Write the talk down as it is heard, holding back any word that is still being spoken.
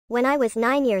When I was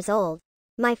 9 years old,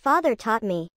 my father taught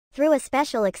me, through a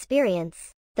special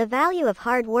experience, the value of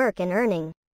hard work and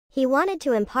earning. He wanted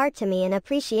to impart to me an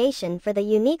appreciation for the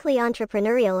uniquely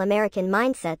entrepreneurial American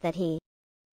mindset that he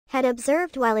had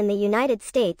observed while in the United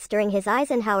States during his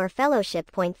Eisenhower Fellowship.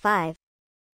 5.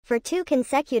 For 2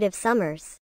 consecutive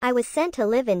summers, I was sent to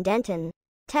live in Denton,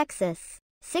 Texas,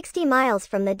 60 miles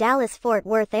from the Dallas-Fort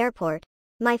Worth airport.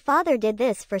 My father did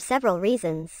this for several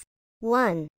reasons.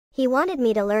 1. He wanted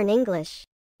me to learn English.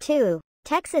 2.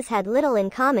 Texas had little in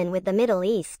common with the Middle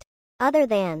East, other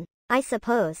than, I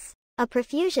suppose, a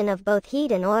profusion of both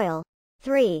heat and oil.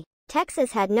 3.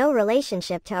 Texas had no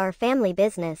relationship to our family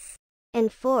business.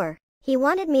 And 4. He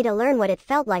wanted me to learn what it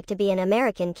felt like to be an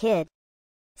American kid.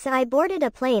 So I boarded a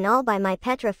plane all by my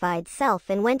petrified self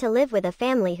and went to live with a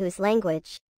family whose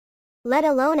language, let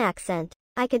alone accent,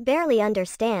 I could barely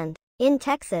understand. In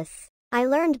Texas, I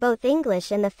learned both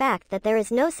English and the fact that there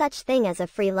is no such thing as a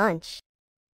free lunch.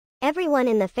 Everyone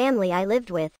in the family I lived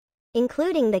with,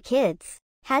 including the kids,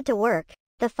 had to work.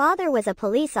 The father was a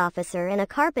police officer and a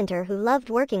carpenter who loved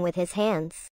working with his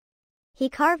hands. He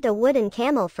carved a wooden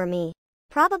camel for me,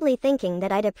 probably thinking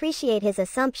that I'd appreciate his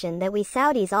assumption that we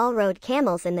Saudis all rode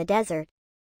camels in the desert.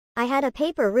 I had a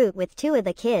paper route with 2 of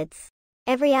the kids.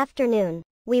 Every afternoon,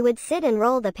 we would sit and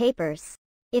roll the papers.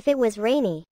 If it was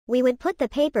rainy, we would put the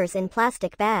papers in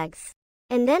plastic bags.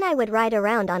 And then I would ride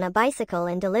around on a bicycle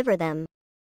and deliver them.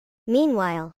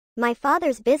 Meanwhile, my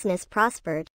father's business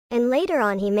prospered, and later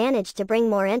on he managed to bring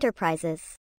more enterprises,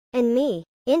 and me,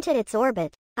 into its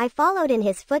orbit. I followed in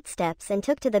his footsteps and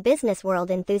took to the business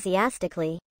world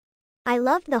enthusiastically. I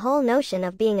loved the whole notion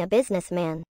of being a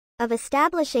businessman, of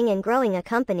establishing and growing a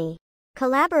company,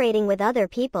 collaborating with other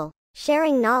people,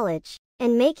 sharing knowledge,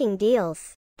 and making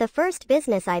deals. The first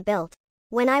business I built,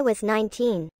 when I was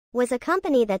 19, was a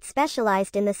company that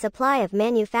specialized in the supply of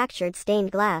manufactured stained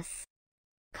glass,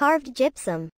 carved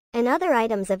gypsum, and other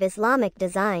items of Islamic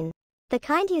design, the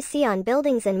kind you see on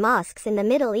buildings and mosques in the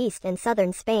Middle East and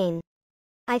southern Spain.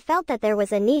 I felt that there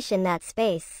was a niche in that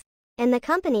space, and the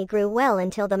company grew well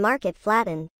until the market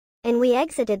flattened, and we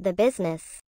exited the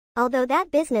business. Although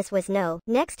that business was no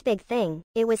next big thing,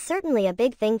 it was certainly a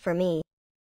big thing for me.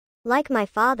 Like my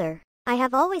father, I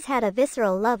have always had a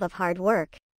visceral love of hard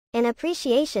work, an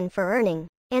appreciation for earning,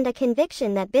 and a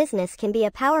conviction that business can be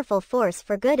a powerful force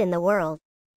for good in the world.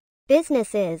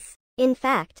 Business is, in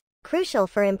fact, crucial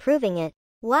for improving it.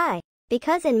 Why?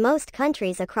 Because in most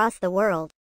countries across the world,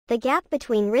 the gap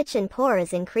between rich and poor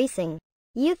is increasing.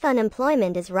 Youth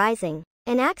unemployment is rising,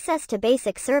 and access to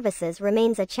basic services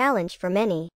remains a challenge for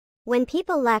many. When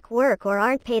people lack work or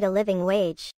aren't paid a living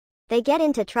wage, they get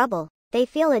into trouble. They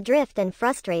feel adrift and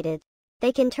frustrated.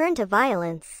 They can turn to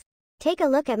violence. Take a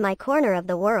look at my corner of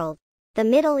the world, the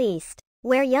Middle East,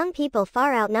 where young people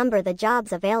far outnumber the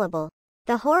jobs available.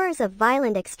 The horrors of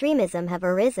violent extremism have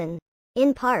arisen,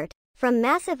 in part, from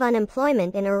massive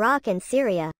unemployment in Iraq and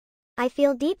Syria. I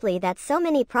feel deeply that so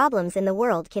many problems in the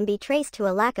world can be traced to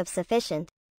a lack of sufficient,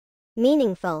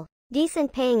 meaningful,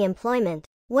 decent paying employment.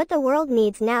 What the world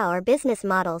needs now are business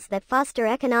models that foster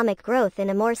economic growth in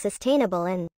a more sustainable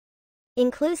and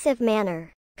inclusive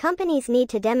manner. Companies need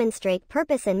to demonstrate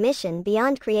purpose and mission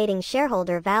beyond creating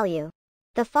shareholder value.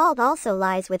 The fault also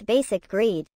lies with basic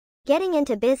greed. Getting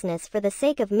into business for the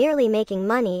sake of merely making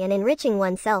money and enriching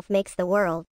oneself makes the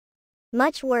world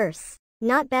much worse,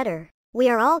 not better. We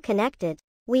are all connected.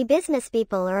 We business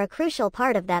people are a crucial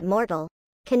part of that mortal,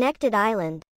 connected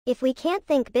island. If we can't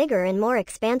think bigger and more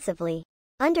expansively,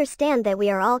 understand that we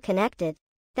are all connected,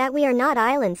 that we are not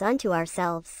islands unto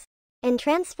ourselves, and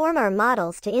transform our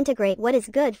models to integrate what is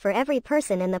good for every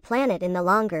person and the planet in the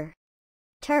longer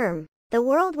term, the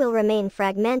world will remain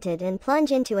fragmented and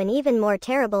plunge into an even more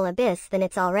terrible abyss than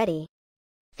it's already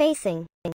facing.